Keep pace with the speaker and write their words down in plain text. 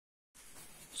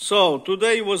So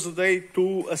today was the day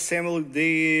to assemble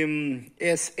the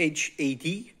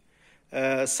SHAD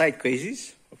side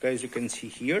cases. Okay, as you can see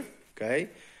here. Okay,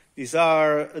 these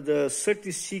are the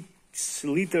 36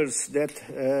 liters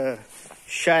that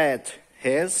SHAD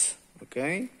has.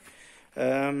 Okay,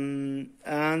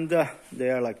 and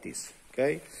they are like this.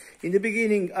 Okay, in the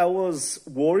beginning I was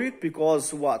worried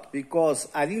because what? Because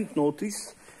I didn't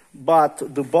notice, but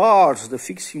the bars, the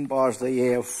fixing bars they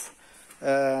have.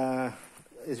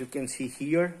 As you can see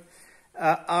here,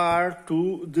 are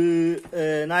to the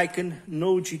Niken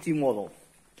No GT model.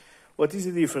 What is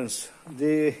the difference?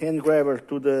 The hand grabber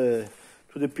to the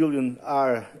pillion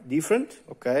are different.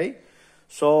 Okay,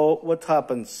 so what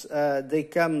happens? They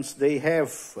comes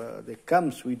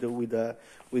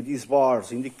with these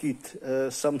bars in the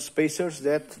kit some spacers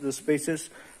that the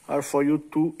spacers are for you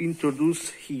to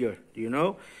introduce here. You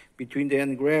know, between the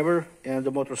hand grabber and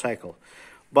the motorcycle.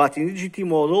 But in the GT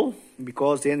model,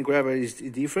 because the hand grabber is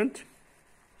different,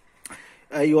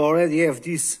 you already have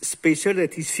this spacer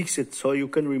that is fixed, so you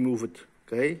can remove it,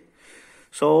 okay?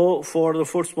 So for the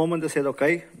first moment I said,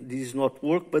 okay, this is not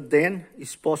work, but then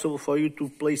it's possible for you to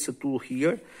place a tool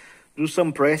here, do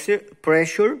some pressure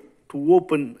to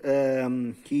open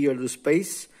here the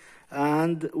space,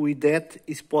 and with that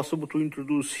it's possible to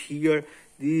introduce here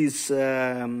this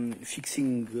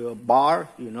fixing bar,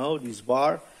 you know, this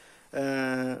bar,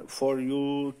 for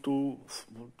you to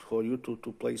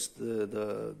place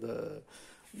the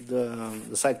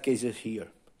side cases here.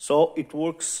 So it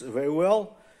works very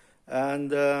well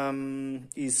and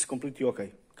is completely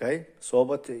okay. Okay. So,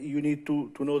 but you need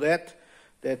to know that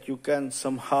you can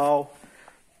somehow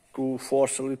to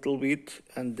force a little bit,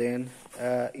 and then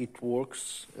it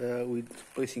works with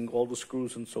placing all the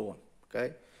screws and so on.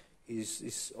 Okay,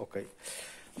 is okay.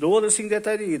 The other thing that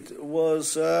I did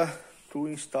was to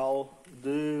install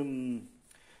the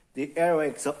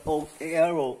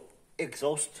aero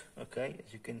exhaust. Okay,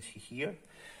 as you can see here.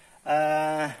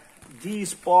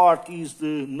 This part is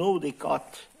the no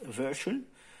decut version.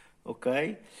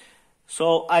 Okay,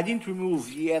 so I didn't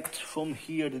remove yet from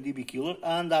here the DB killer,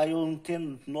 and I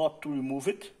intend not to remove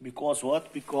it because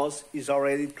what? Because it's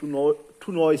already too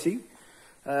noisy,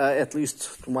 at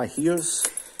least to my ears,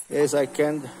 as I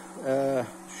can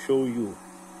show you.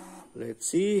 Let's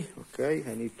see. Okay,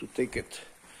 I need to take it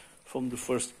from the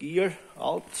first gear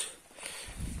out,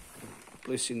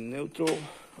 place in neutral.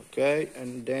 Okay,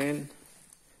 and then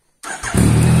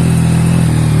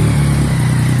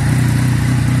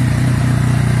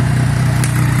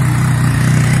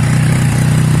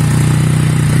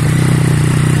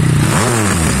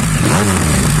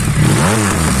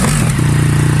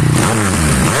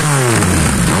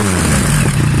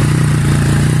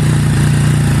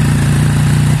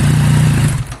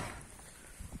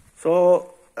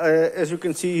as you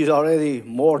can see, is already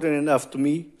more than enough to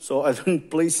me. So I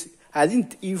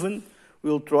didn't even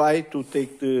will try to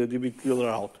take the DB killer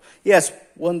out. Yes,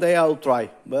 one day I'll try,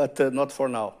 but not for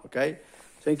now. Okay.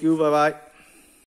 Thank you. Bye bye.